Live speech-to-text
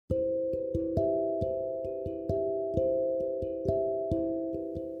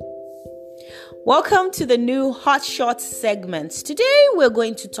Welcome to the new Hot Shot segment. Today we're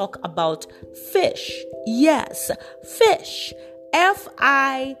going to talk about fish. Yes, fish.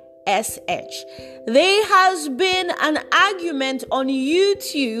 F-I-S-H. There has been an argument on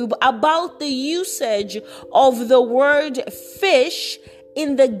YouTube about the usage of the word fish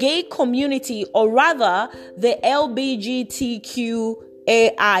in the gay community, or rather the LGBTQAI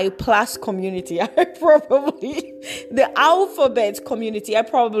plus community. The alphabet community. I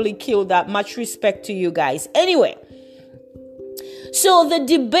probably killed that. Much respect to you guys. Anyway, so the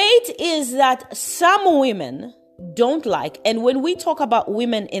debate is that some women don't like, and when we talk about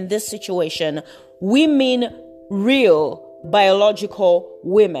women in this situation, we mean real biological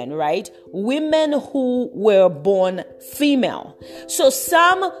women, right? Women who were born female. So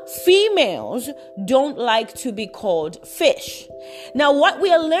some females don't like to be called fish. Now, what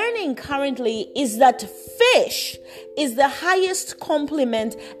we are learning currently is that fish is the highest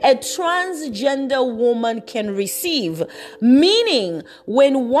compliment a transgender woman can receive. Meaning,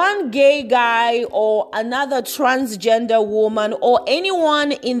 when one gay guy or another transgender woman or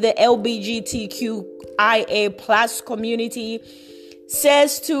anyone in the LGBTQIA plus community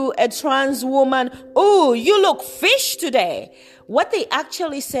says to a trans woman, "Oh, you look fish today," what they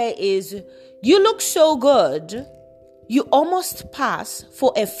actually say is, "You look so good, you almost pass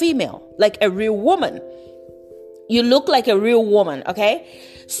for a female, like a real woman. You look like a real woman," okay?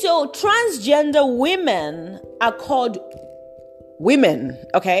 So transgender women are called women,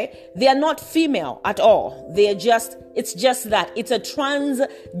 okay? They are not female at all. It's just that. It's a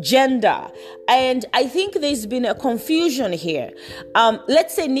transgender. And I think there's been a confusion here.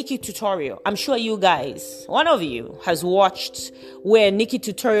 Let's say Nikki Tutorial. I'm sure you guys, one of you has watched where Nikki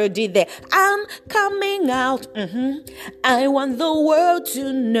Tutorial did the "I'm coming out. I want the world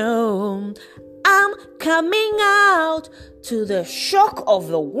to know. I'm coming out," to the shock of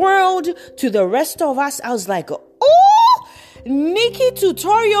the world, to the rest of us. I was like, oh, Nikki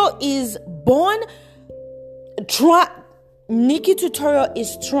Tutorial is born Nikki Tutorial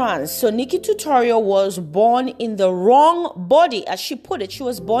is trans. So Nikki Tutorial was born in the wrong body, as she put it. She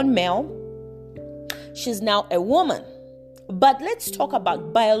was born male. She's now a woman. But let's talk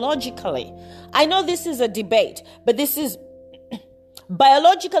about biologically. I know this is a debate, but this is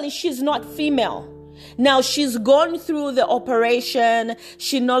biologically, she's not female. Now, she's gone through the operation.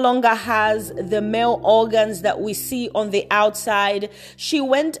 She no longer has the male organs that we see on the outside. She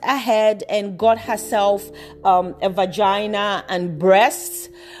went ahead and got herself a vagina and breasts,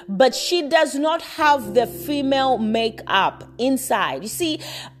 but she does not have the female makeup inside. You see,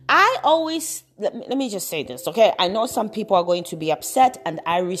 let me just say this, okay? I know some people are going to be upset, and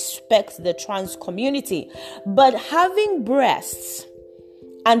I respect the trans community, but having breasts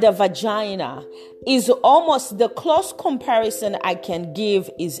and a vagina is almost the close comparison I can give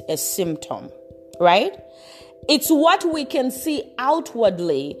is a symptom, right? It's what we can see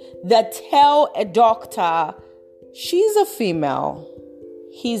outwardly that tell a doctor she's a female,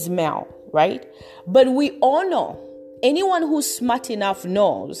 he's male, right? But we all know, anyone who's smart enough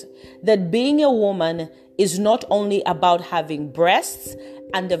knows that being a woman is not only about having breasts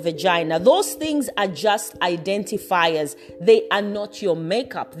and a vagina. Those things are just identifiers. They are not your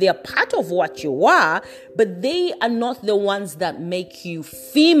makeup. They are part of what you are, but they are not the ones that make you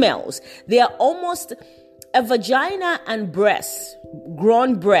females. They are almost a vagina and breasts,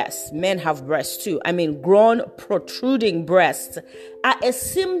 grown breasts. Men have breasts too. Grown protruding breasts are a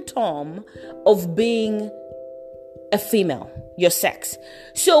symptom of being a female, your sex.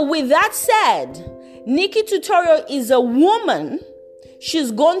 So with that said, Nikki Tutorial is a woman.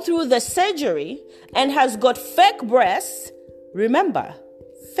 She's gone through the surgery and has got fake breasts. Remember,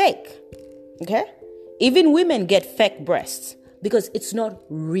 fake, okay? Even women get fake breasts because it's not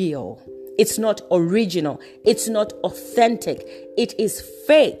real. It's not original. It's not authentic. It is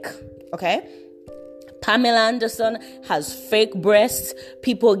fake, okay? Pamela Anderson has fake breasts.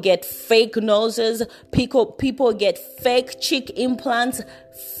 People get fake noses. People get fake cheek implants.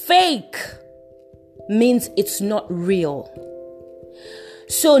 Fake means it's not real.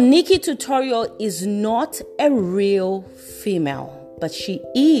 So Nikki Tutorial is not a real female, but she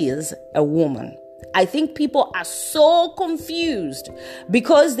is a woman. I think people are so confused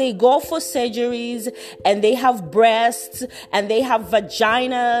because they go for surgeries and they have breasts and they have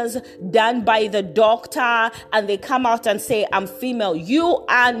vaginas done by the doctor and they come out and say, "I'm female." You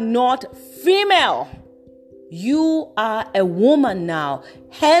are not female. You are a woman now.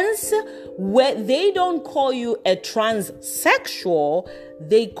 Hence, where they don't call you a transsexual,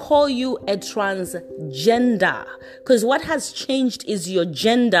 they call you a transgender. Because what has changed is your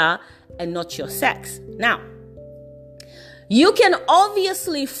gender and not your sex. Now, you can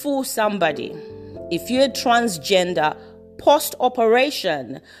obviously fool somebody if you're transgender,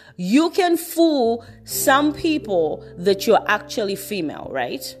 post-operation, you can fool some people that you're actually female,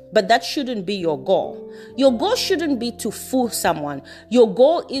 right? But that shouldn't be your goal. Your goal shouldn't be to fool someone. Your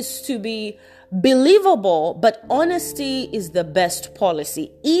goal is to be believable, but honesty is the best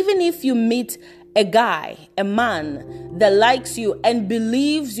policy. Even if you meet a guy, a man that likes you and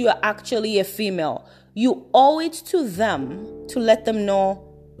believes you're actually a female, you owe it to them to let them know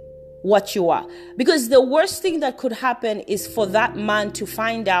what you are. Because the worst thing that could happen is for that man to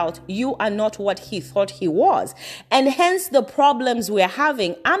find out you are not what he thought he was. And hence the problems we're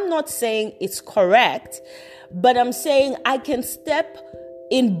having. I'm not saying it's correct, but I'm saying I can step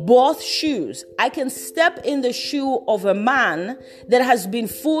in both shoes. I can step in the shoe of a man that has been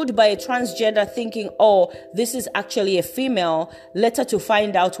fooled by a transgender thinking, oh, this is actually a female, later to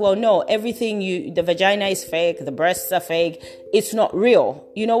find out, well, no, the vagina is fake, the breasts are fake, it's not real.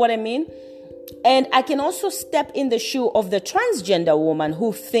 You know what I mean? And I can also step in the shoe of the transgender woman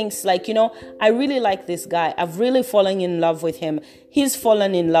who thinks like, I really like this guy. I've really fallen in love with him. He's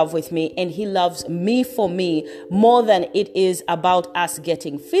fallen in love with me and he loves me for me more than it is about us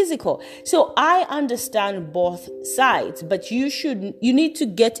getting physical. So I understand both sides, but you need to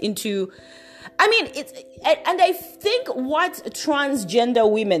get into, and I think what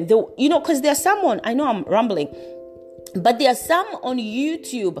transgender women, because there's someone, I know I'm rambling, but there are some on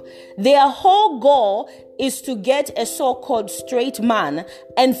YouTube, their whole goal is to get a so-called straight man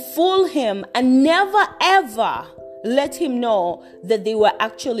and fool him and never ever let him know that they were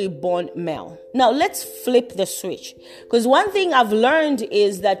actually born male. Now let's flip the switch. Because one thing I've learned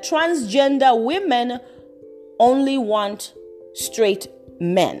is that transgender women only want straight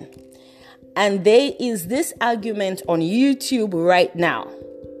men. And there is this argument on YouTube right now.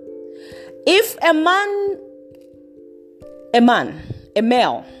 If a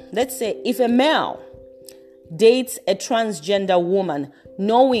male, let's say if a male dates a transgender woman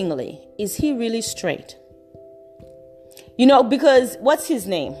knowingly, is he really straight? Because what's his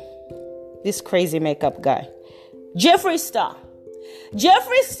name? This crazy makeup guy. Jeffree Star.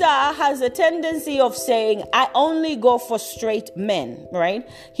 Jeffree Star has a tendency of saying, I only go for straight men, right?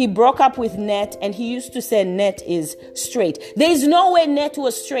 He broke up with Net and he used to say Net is straight. There's no way Net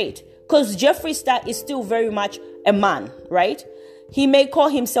was straight because Jeffree Star is still very much a man, right? He may call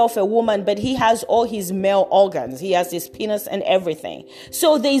himself a woman, but he has all his male organs. He has his penis and everything.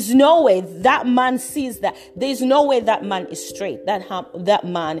 So there's no way that man sees that. There's no way that man is straight. That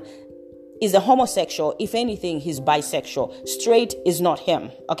man is a homosexual. If anything, he's bisexual. Straight is not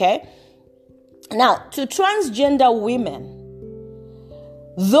him, okay? Now, to transgender women,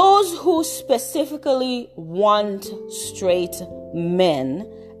 those who specifically want straight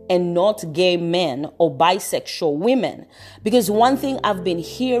men and not gay men or bisexual women. Because one thing I've been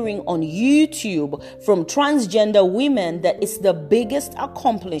hearing on YouTube from transgender women that it's the biggest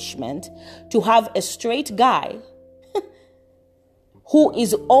accomplishment to have a straight guy who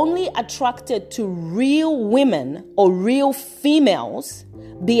is only attracted to real women or real females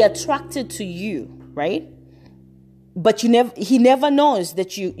be attracted to you, right? But he never knows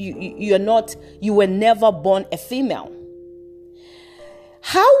that you were never born a female.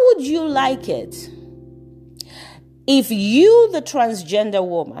 How would you like it if you, the transgender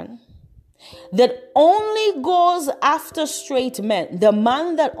woman, that only goes after straight men, the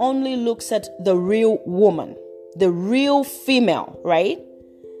man that only looks at the real woman, the real female, right?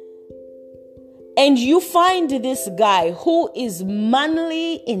 And you find this guy who is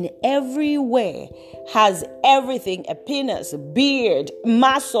manly in every way, has everything, a penis, beard,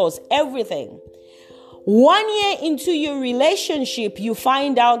 muscles, everything. 1 year into your relationship, you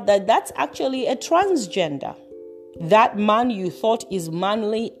find out that that's actually a transgender. That man you thought is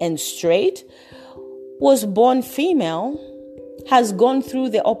manly and straight was born female, has gone through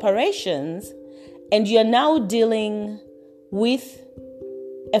the operations, and you're now dealing with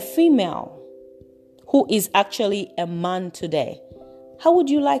a female who is actually a man today. How would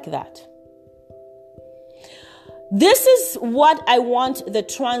you like that? This is what I want the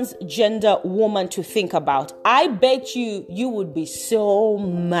transgender woman to think about. I bet you would be so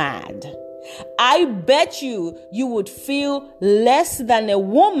mad. I bet you would feel less than a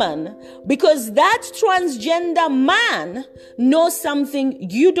woman because that transgender man knows something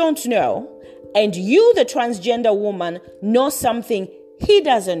you don't know, and you, the transgender woman, know something he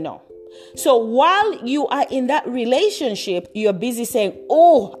doesn't know. So while you are in that relationship, you're busy saying,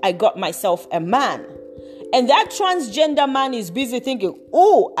 oh, I got myself a man. And that transgender man is busy thinking,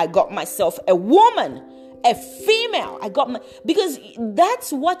 oh, I got myself a woman, a female. Because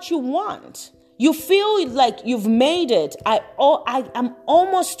that's what you want. You feel like you've made it. I'm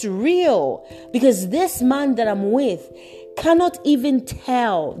almost real because this man that I'm with cannot even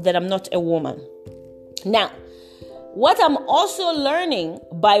tell that I'm not a woman. Now, what I'm also learning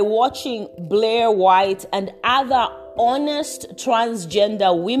by watching Blair White and other honest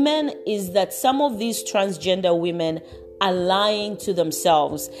transgender women is that some of these transgender women are lying to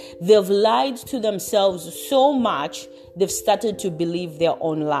themselves. They've lied to themselves so much, they've started to believe their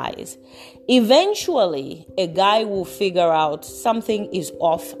own lies. Eventually, a guy will figure out something is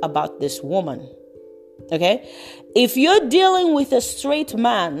off about this woman. Okay? If you're dealing with a straight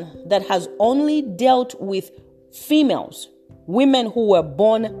man that has only dealt with females, women who were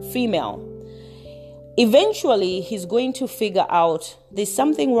born female, eventually he's going to figure out there's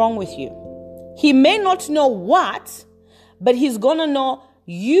something wrong with you. He may not know what, but he's gonna know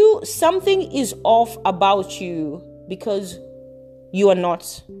something is off about you because you are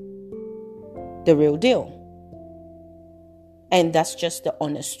not the real deal. And that's just the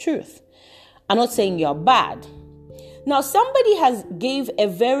honest truth. I'm not saying you're bad. Now, somebody has gave a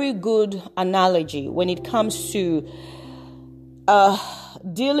very good analogy when it comes to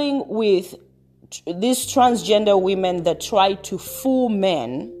dealing with these transgender women that try to fool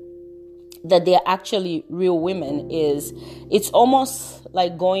men that they're actually real women. It's almost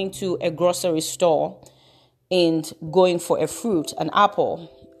like going to a grocery store and going for a fruit, an apple,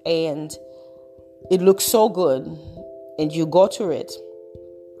 and it looks so good, and you go to it,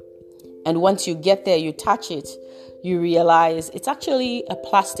 and once you get there, you touch it, you realize it's actually a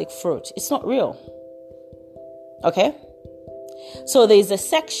plastic fruit. It's not real. Okay? So there's a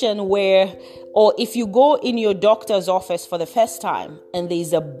section where, or if you go in your doctor's office for the first time and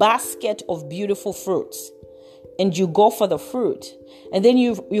there's a basket of beautiful fruits and you go for the fruit and then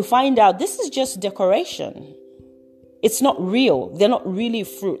you find out this is just decoration. It's not real. They're not really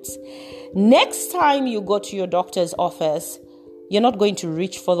fruits. Next time you go to your doctor's office, you're not going to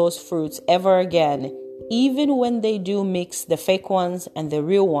reach for those fruits ever again, even when they do mix the fake ones and the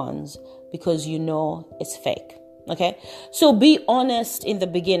real ones, because you know it's fake. Okay? So be honest in the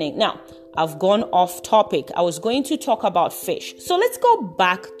beginning. Now, I've gone off topic. I was going to talk about fish. So let's go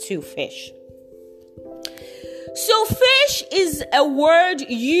back to fish. So fish is a word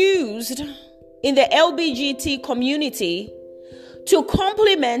used in the LGBT community to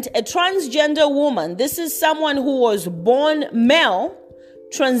compliment a transgender woman. This is someone who was born male,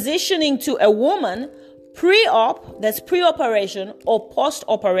 transitioning to a woman, pre-op, that's pre-operation, or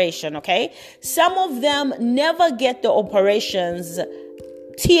post-operation, okay? Some of them never get the operations.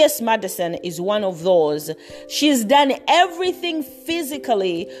 T.S. Madison is one of those. She's done everything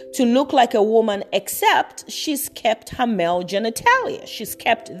physically to look like a woman, except she's kept her male genitalia. She's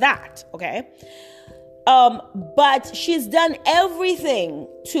kept that, okay? But she's done everything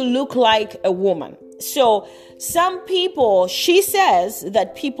to look like a woman. So some people, she says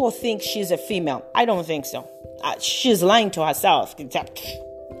that people think she's a female. I don't think so. She's lying to herself.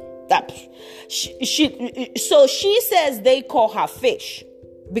 So she says they call her fish.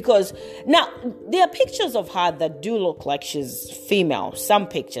 Because now there are pictures of her that do look like she's female, some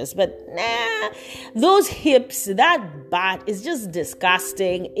pictures, but those hips, that butt is just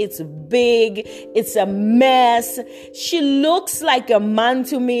disgusting. It's big. It's a mess. She looks like a man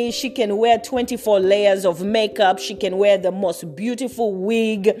to me. She can wear 24 layers of makeup. She can wear the most beautiful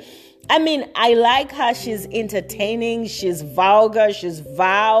wig. I mean, I like her. She's entertaining. She's vulgar. She's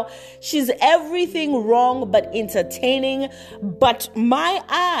vile. She's everything wrong but entertaining. But my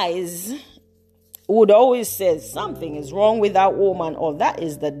eyes would always say something is wrong with that woman, or that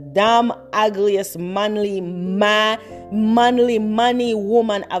is the damn ugliest manly money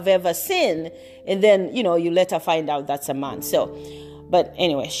woman I've ever seen. And then, you later find out that's a man. So, but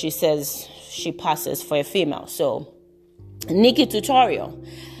anyway, she says she passes for a female. So, Nikki Tutorial.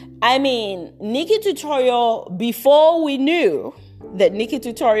 Nikki Tutorial, before we knew that Nikki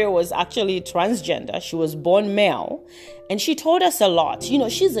Tutorial was actually transgender, she was born male, and she told us a lot.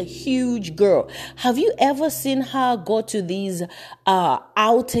 She's a huge girl. Have you ever seen her go to these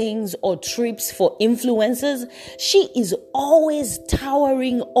outings or trips for influencers? She is always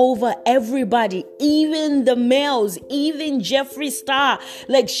towering over everybody, even the males, even Jeffree Star.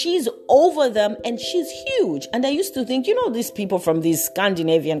 Like, she's over them, and she's huge. And I used to think, these people from these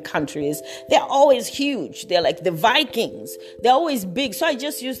Scandinavian countries, they're always huge. They're like the Vikings. They're always big. So I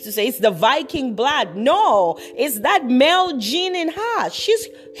just used to say it's the Viking blood. No, it's that male gene in her. She's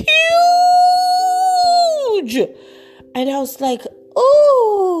huge. And I was like,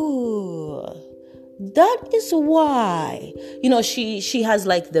 ooh, That is why, she has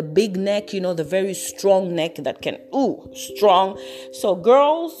like the big neck, the very strong neck that can, strong. So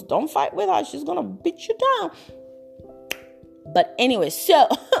girls, don't fight with her. She's going to beat you down. But anyway, so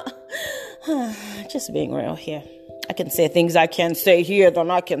just being real here. I can say things I can't say here than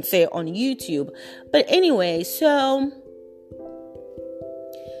I can say on YouTube. But anyway, so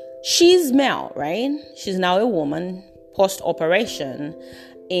she's male, right? She's now a woman post-operation.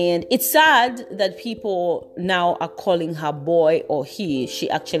 And it's sad that people now are calling her boy or he. She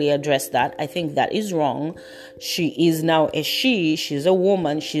actually addressed that. I think that is wrong. She is now a she. She's a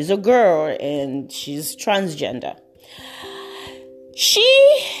woman. She's a girl. And she's transgender. She,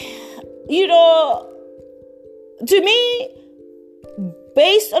 to me,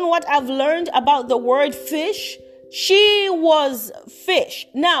 based on what I've learned about the word fish, she was fish.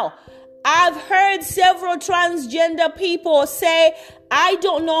 Now, I've heard several transgender people say, I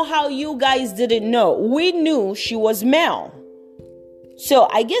don't know how you guys didn't know. We knew she was male. So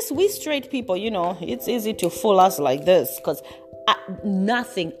I guess we straight people, it's easy to fool us like this because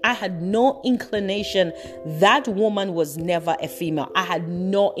I had no inclination. That woman was never a female. I had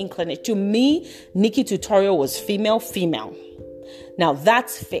no inclination. To me, Nikki Tutorial was female. Now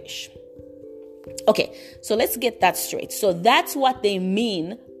that's fish. Okay, so let's get that straight. So that's what they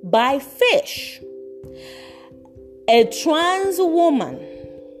mean by fish. A trans woman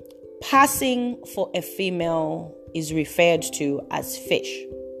passing for a female is referred to as fish.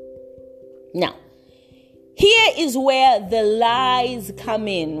 Now, here is where the lies come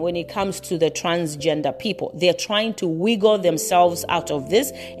in when it comes to the transgender people. They're trying to wiggle themselves out of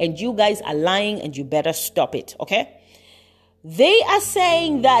this, and you guys are lying, and you better stop it, okay? They are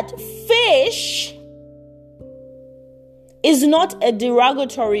saying that fish is not a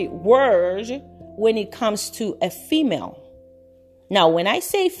derogatory word when it comes to a female. Now, when I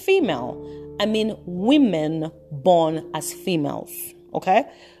say female, I mean women born as females, okay?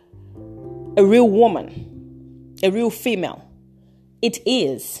 A real woman, a real female. It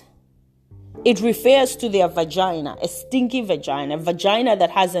refers to their vagina, a stinky vagina, a vagina that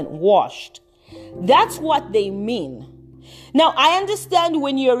hasn't washed. That's what they mean. Now, I understand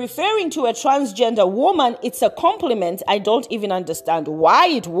when you're referring to a transgender woman, it's a compliment. I don't even understand why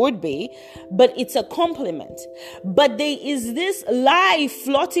it would be, but it's a compliment. But there is this lie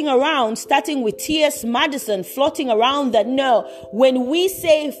floating around, starting with T.S. Madison, floating around that no, when we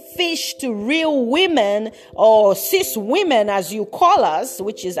say fish to real women or cis women, as you call us,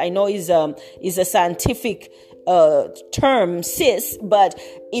 which is, I know is a scientific term, cis, but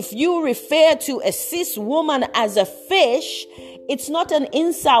if you refer to a cis woman as a fish, it's not an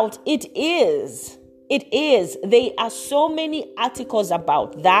insult. It is. There are so many articles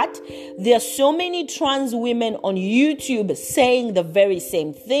about that. There are so many trans women on YouTube saying the very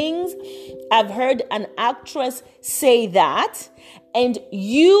same things. I've heard an actress say that. And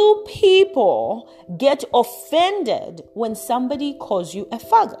you people get offended when somebody calls you a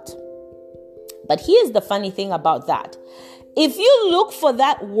faggot. But here's the funny thing about that. If you look for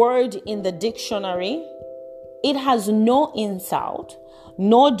that word in the dictionary, it has no insult,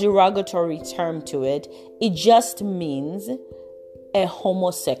 no derogatory term to it. It just means a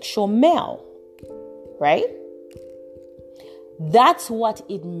homosexual male, right? That's what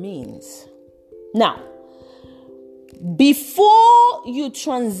it means. Now, before you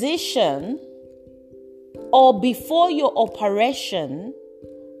transition or before your operation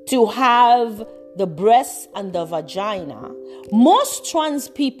to have the breasts and the vagina, most trans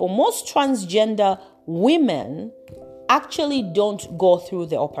people, most transgender women actually don't go through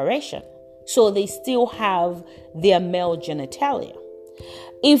the operation. So they still have their male genitalia.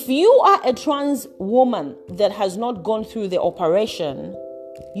 If you are a trans woman that has not gone through the operation,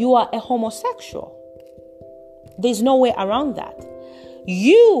 you are a homosexual. There's no way around that.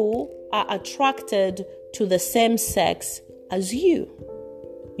 You are attracted to the same sex as you.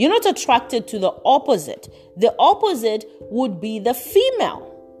 You're not attracted to the opposite. The opposite would be the female.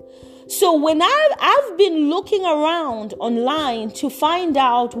 So when I've been looking around online to find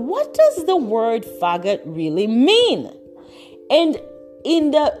out what does the word faggot really mean? And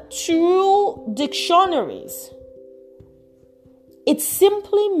in the true dictionaries, it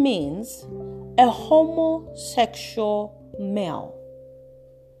simply means a homosexual male.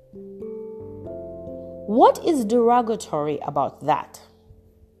 What is derogatory about that?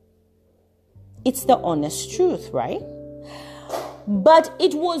 It's the honest truth, right? But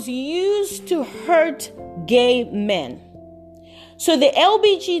it was used to hurt gay men. So the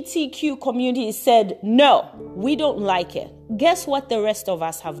LGBTQ community said, no, we don't like it. Guess what the rest of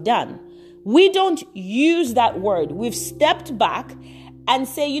us have done? We don't use that word. We've stepped back and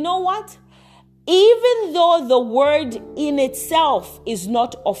say, you know what? even though the word in itself is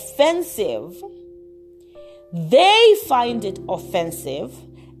not offensive, they find it offensive,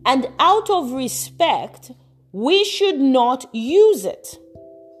 and out of respect, we should not use it.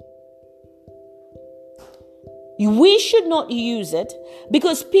 We should not use it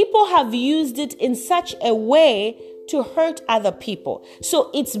because people have used it in such a way to hurt other people.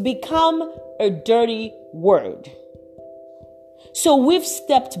 So it's become a dirty word. So we've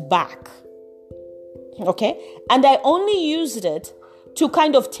stepped back. Okay? And I only used it to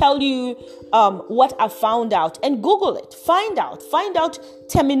kind of tell you what I found out. And Google it. Find out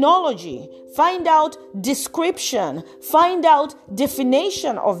terminology. Find out description. Find out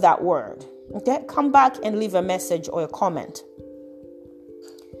definition of that word. Okay? Come back and leave a message or a comment.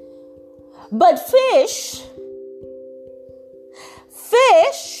 But fish,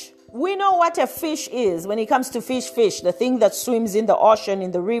 we know what a fish is when it comes to fish, the thing that swims in the ocean,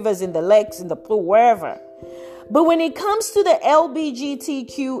 in the rivers, in the lakes, in the pool, wherever. But when it comes to the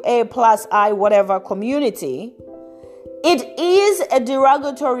LGBTQA+I whatever community, it is a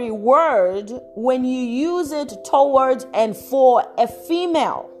derogatory word when you use it towards and for a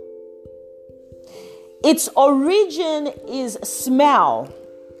female. Its origin is smell.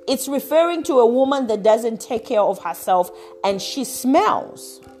 It's referring to a woman that doesn't take care of herself and she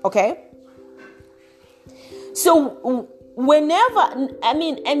smells. Okay? So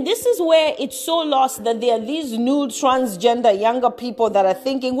and this is where it's so lost that there are these new transgender younger people that are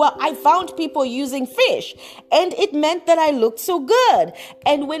thinking, well, I found people using fish and it meant that I looked so good.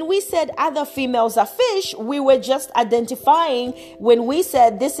 And when we said other females are fish, we were just identifying. When we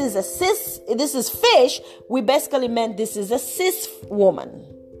said this is fish, we basically meant this is a cis woman.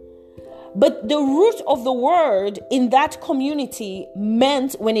 But the root of the word in that community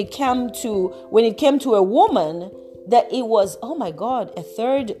meant when it came to a woman, that it was, oh my God, a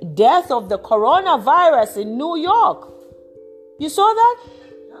third death of the coronavirus in New York. You saw that?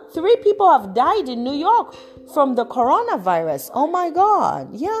 3 people have died in New York from the coronavirus. Oh my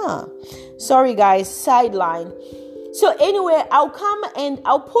God. Yeah. Sorry guys, sideline. So anyway, I'll come and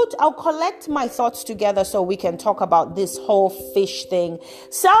I'll collect my thoughts together so we can talk about this whole fish thing.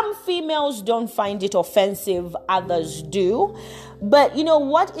 Some females don't find it offensive, others do. But you know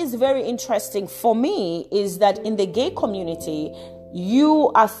what is very interesting for me is that in the gay community,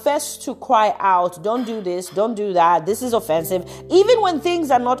 you are first to cry out, don't do this, don't do that, this is offensive. Even when things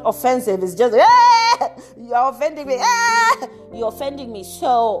are not offensive, it's just, you're offending me, you're offending me.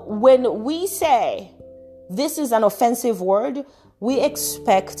 So when we say this is an offensive word, we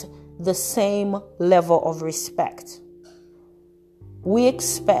expect the same level of respect. We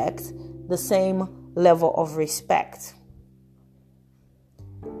expect the same level of respect.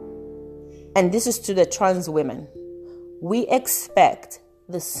 And this is to the trans women. We expect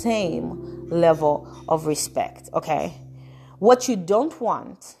the same level of respect, okay? What you don't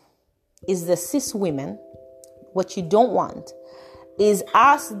want is the cis women. What you don't want is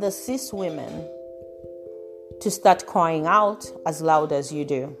us, the cis women, to start crying out as loud as you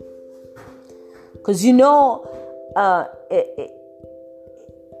do. Because it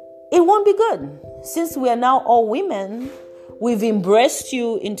won't be good. Since we are now all women, we've embraced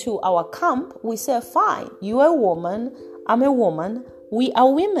you into our camp. We say, fine, you're a woman, I'm a woman, we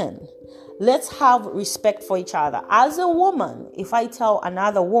are women. Let's have respect for each other. As a woman, if I tell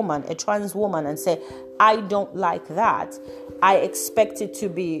another woman, a trans woman, and say, I don't like that, I expect it to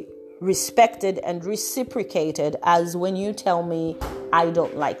be respected and reciprocated as when you tell me I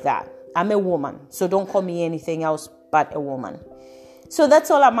don't like that. I'm a woman, so don't call me anything else but a woman. So that's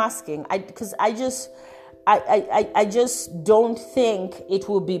all I'm asking. Because I just don't think it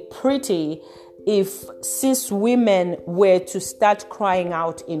will be pretty if cis women were to start crying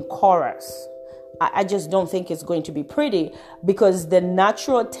out in chorus. I just don't think it's going to be pretty, because the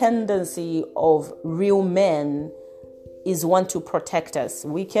natural tendency of real men is one to protect us.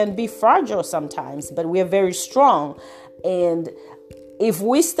 We can be fragile sometimes, but we are very strong. And if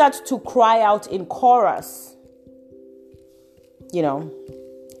we start to cry out in chorus,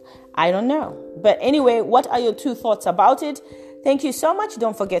 I don't know. But anyway, what are your 2 thoughts about it? Thank you so much.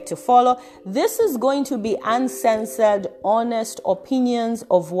 Don't forget to follow. This is going to be uncensored, honest opinions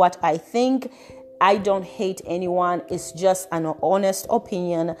of what I think. I don't hate anyone. It's just an honest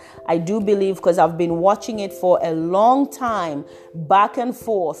opinion. I do believe, because I've been watching it for a long time, back and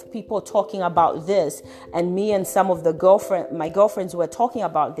forth, people talking about this, and me and some of my girlfriends were talking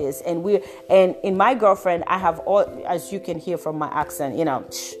about this, and in my girlfriend, I have all, as you can hear from my accent,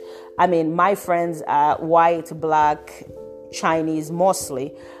 my friends are white, black, Chinese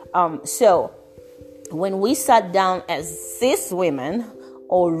mostly. So when we sat down as cis women,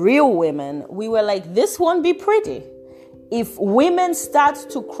 or real women, we were like, this won't be pretty. If women start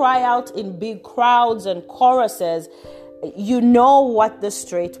to cry out in big crowds and choruses, you know what the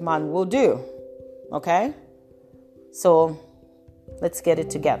straight man will do. Okay? So let's get it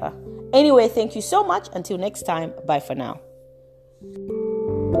together. Anyway, thank you so much. Until next time, bye for now.